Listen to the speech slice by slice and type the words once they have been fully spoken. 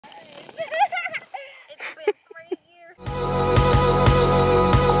It's been 3 years.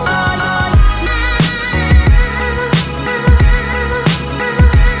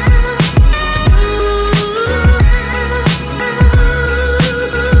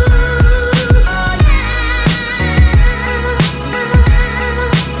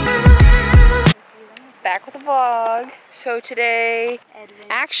 Back with the vlog. So today,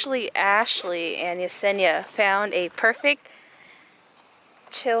 actually Ashley and Yesenia found a perfect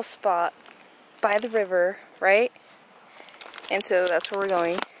chill spot by the river, right? And so that's where we're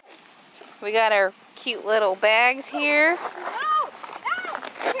going. We got our cute little bags here.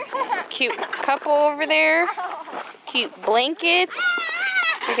 Cute couple over there. Cute blankets.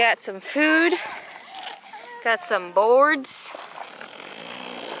 We got some food. Got some boards.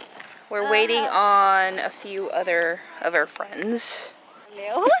 We're waiting on a few other of our friends.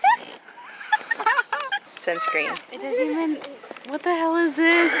 Sunscreen. It doesn't even. What the hell is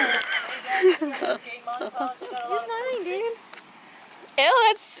this? He's smiling, dude. Ew,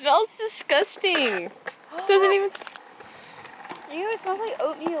 that smells disgusting. Doesn't even. Ew, it smells like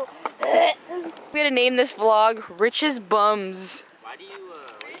oatmeal. We gotta name this vlog Rich's Bums. Why do you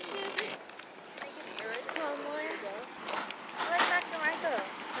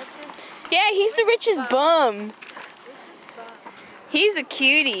Yeah, he's the richest bum. He's a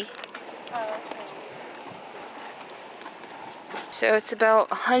cutie. So it's about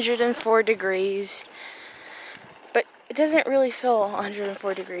 104 degrees. But it doesn't really feel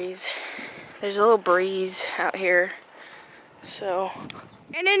 104 degrees. There's a little breeze out here. So,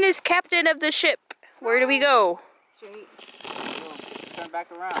 Brandon is captain of the ship. Where do we go? straight? Turn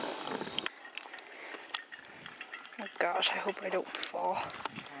back around. Oh gosh, I hope I don't fall.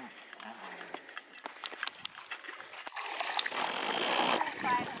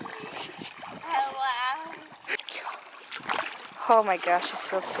 Oh my gosh, this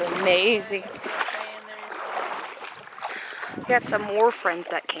feels so amazing. We got some more friends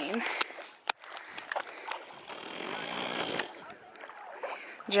that came.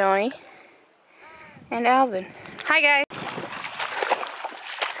 Joey and Alvin. Hi guys.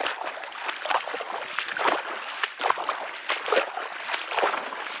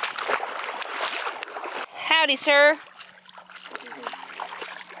 Howdy, sir.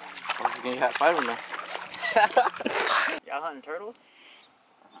 I'm just gonna get high five now. Y'all hunting turtles?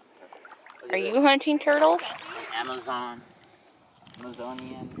 Are you hunting turtles? Amazonian.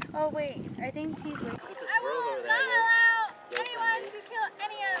 Oh wait, I think he's waiting. Look at the squirrels over there. Anyone to kill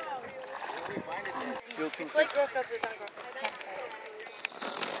any animals. It's like Girl Scouts, but it's not Girl Scouts.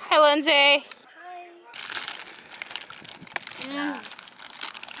 Hi, Lindsay. Hi.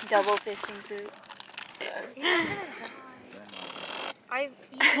 Double fisting fruit. I've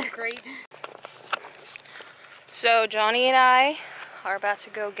eaten grapes. So Johnny and I are about to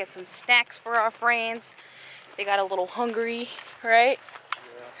go get some snacks for our friends. They got a little hungry, right?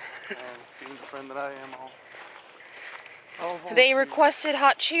 Yeah, being the friend that I am, They requested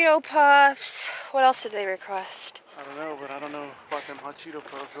hot Cheeto Puffs. What else did they request? I don't know, but I don't know about them hot Cheeto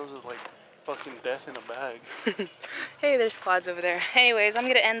Puffs. Those are like fucking death in a bag. Hey, there's quads over there. Anyways, I'm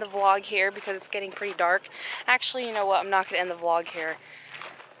gonna end the vlog here because it's getting pretty dark. Actually, you know what? I'm not gonna end the vlog here.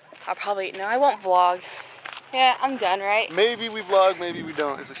 No, I won't vlog. Yeah, I'm done, right? Maybe we vlog, maybe we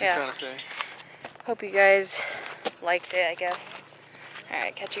don't, is what she's Yeah. trying to say. Hope you guys liked it, I guess.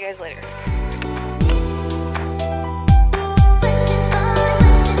 Alright, catch you guys later.